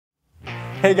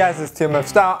Hey guys, it's TMF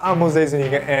Style. I'm Jose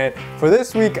Zuniga, and for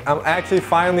this week, I'm actually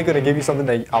finally going to give you something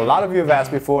that a lot of you have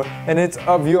asked me for, and it's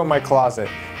a view of my closet.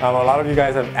 A lot of you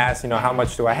guys have asked, how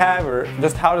much do I have, or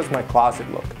just how does my closet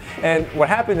look? And what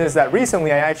happened is that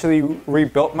recently I actually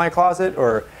rebuilt my closet,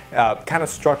 or kind of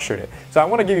structured it. So I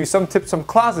want to give you some tips, some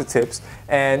closet tips,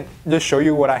 and just show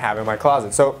you what I have in my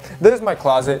closet. So this is my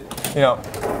closet.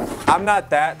 I'm not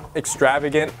that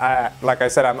extravagant. Like I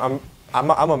said, I'm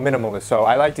a minimalist, so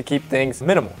I like to keep things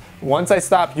minimal. Once I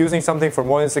stop using something for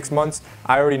more than 6 months,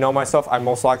 I already know myself, I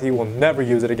most likely will never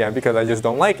use it again because I just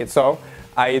don't like it. So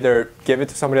I either give it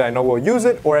to somebody that I know will use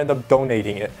it or end up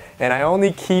donating it. And I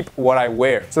only keep what I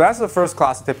wear. So that's the first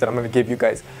closet tip that I'm going to give you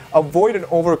guys. Avoid an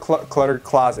over-cluttered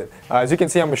closet. As you can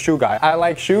see, I'm a shoe guy. I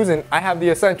like shoes and I have the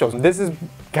essentials. This is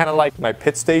kind of like my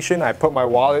pit station. I put my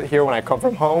wallet here when I come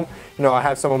from home. I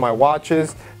have some of my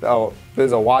watches. Oh,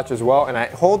 there's a watch as well. And I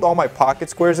hold all my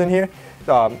pocket squares in here.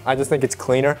 I just think it's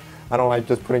cleaner. I don't like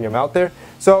just putting them out there.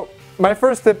 So my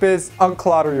first tip is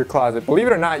unclutter your closet. Believe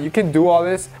it or not, you can do all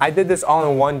this. I did this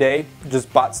all in one day.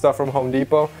 Just bought stuff from Home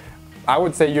Depot. I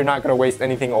would say you're not going to waste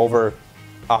anything over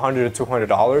 $100 to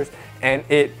 $200. And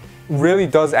it really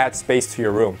does add space to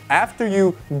your room. After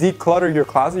you declutter your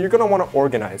closet, you're going to want to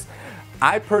organize.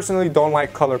 I personally don't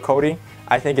like color coding.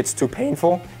 I think it's too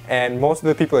painful, and most of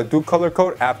the people that do color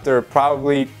code after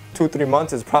probably 2-3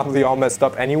 months is probably all messed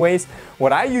up anyways.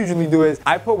 What I usually do is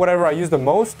I put whatever I use the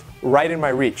most right in my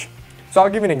reach. So I'll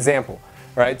give you an example,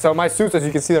 right? So my suits, as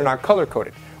you can see, they're not color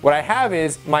coded. What I have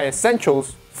is my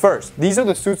essentials first. These are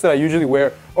the suits that I usually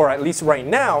wear, or at least right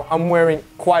now, I'm wearing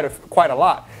quite a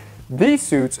lot. These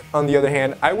suits, on the other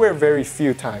hand, I wear very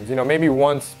few times, maybe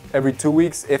once every 2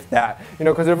 weeks, if that,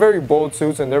 because they're very bold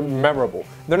suits and they're memorable.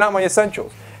 They're not my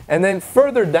essentials. And then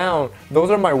further down, those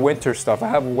are my winter stuff. I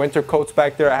have winter coats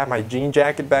back there. I have my jean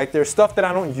jacket back there, stuff that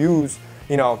I don't use,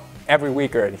 every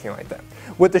week or anything like that.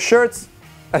 With the shirts,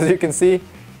 as you can see,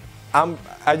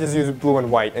 I just use blue and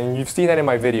white, and you've seen that in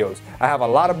my videos. I have a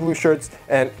lot of blue shirts,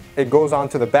 and it goes on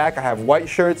to the back. I have white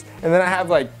shirts, and then I have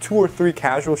like 2 or 3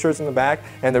 casual shirts in the back,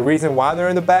 and the reason why they're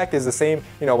in the back is the same,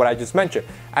 what I just mentioned.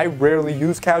 I rarely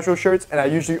use casual shirts, and I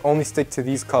usually only stick to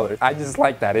these colors. I just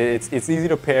like that. It's easy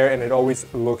to pair, and it always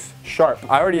looks sharp.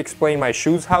 I already explained my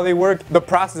shoes, how they work. The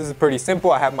process is pretty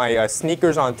simple. I have my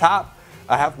sneakers on top.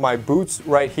 I have my boots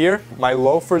right here, my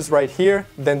loafers right here.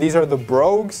 Then these are the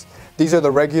brogues. These are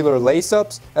the regular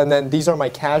lace-ups, and then these are my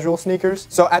casual sneakers.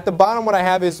 So at the bottom, what I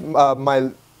have is my,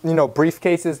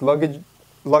 briefcases,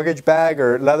 luggage bag,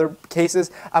 or leather cases.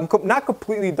 I'm not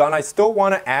completely done. I still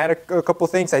want to add a couple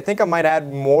things. I think I might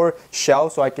add more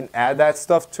shelves so I can add that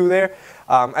stuff to there.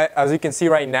 As you can see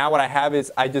right now, what I have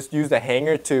is I just used a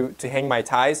hanger to hang my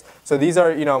ties. So these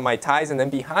are, my ties, and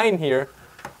then behind here,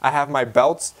 I have my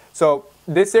belts. So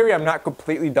this area I'm not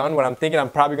completely done. What I'm thinking, I'm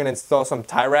probably going to install some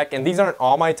tie rack, and these aren't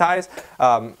all my ties.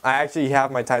 I actually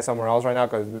have my ties somewhere else right now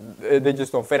because they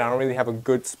just don't fit. I don't really have a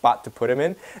good spot to put them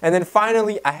in. And then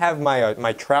finally, I have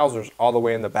my trousers all the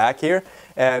way in the back here,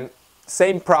 and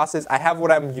same process. I have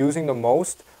what I'm using the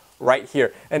most right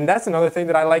here, and that's another thing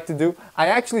that I like to do. I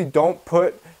actually don't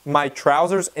put my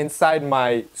trousers inside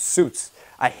my suits.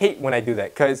 I hate when I do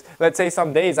that because let's say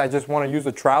some days I just want to use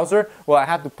a trouser. Well, I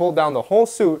have to pull down the whole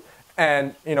suit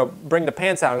and bring the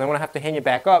pants out, and then when I have to hang it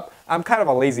back up, I'm kind of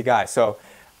a lazy guy. So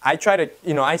I try to,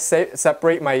 I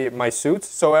separate my suits.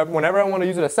 So whenever I want to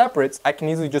use it as separates, I can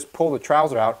easily just pull the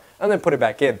trouser out and then put it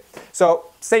back in. So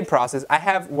same process. I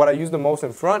have what I use the most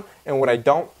in front and what I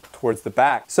don't towards the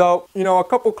back. So, a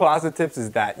couple closet tips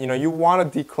is that, you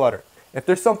want to declutter. If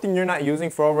there's something you're not using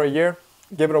for over a year,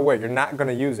 give it away. You're not going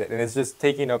to use it, and it's just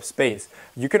taking up space.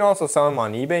 You can also sell them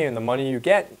on eBay, and the money you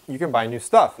get, you can buy new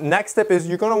stuff. Next step is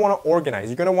you're going to want to organize.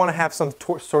 You're going to want to have some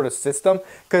sort of system,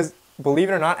 because believe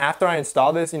it or not, after I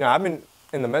install this, I've been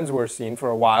in the menswear scene for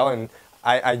a while, and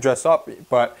I dress up,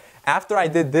 but after I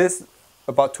did this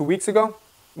about 2 weeks ago,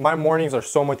 my mornings are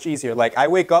so much easier. Like, I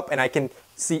wake up and I can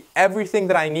see everything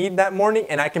that I need that morning,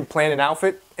 and I can plan an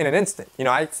outfit in an instant.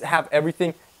 I have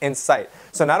everything in sight.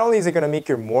 So not only is it going to make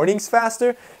your mornings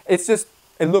faster, it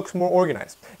looks more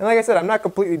organized. And like I said, I'm not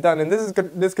completely done, and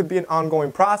this could be an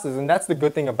ongoing process. And that's the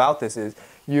good thing about this is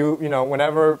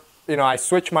whenever I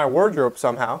switch my wardrobe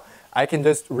somehow, I can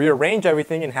just rearrange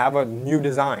everything and have a new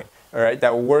design, all right,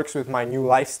 that works with my new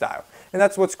lifestyle. And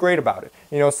that's what's great about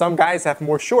it. Some guys have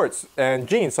more shorts and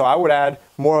jeans, so I would add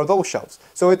more of those shelves.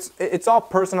 So it's all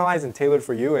personalized and tailored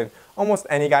for you, and almost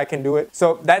any guy can do it.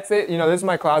 So that's it. This is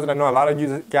my closet. I know a lot of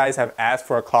you guys have asked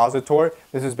for a closet tour.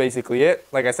 This is basically it.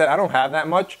 Like I said, I don't have that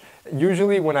much.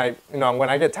 Usually when I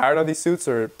get tired of these suits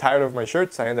or tired of my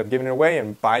shirts, I end up giving it away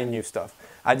and buying new stuff.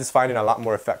 I just find it a lot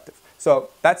more effective. So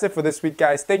that's it for this week,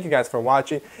 guys. Thank you guys for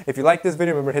watching. If you like this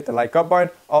video, remember to hit the like up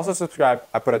button. Also subscribe.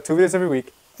 I put out 2 videos every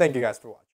week. Thank you guys for watching.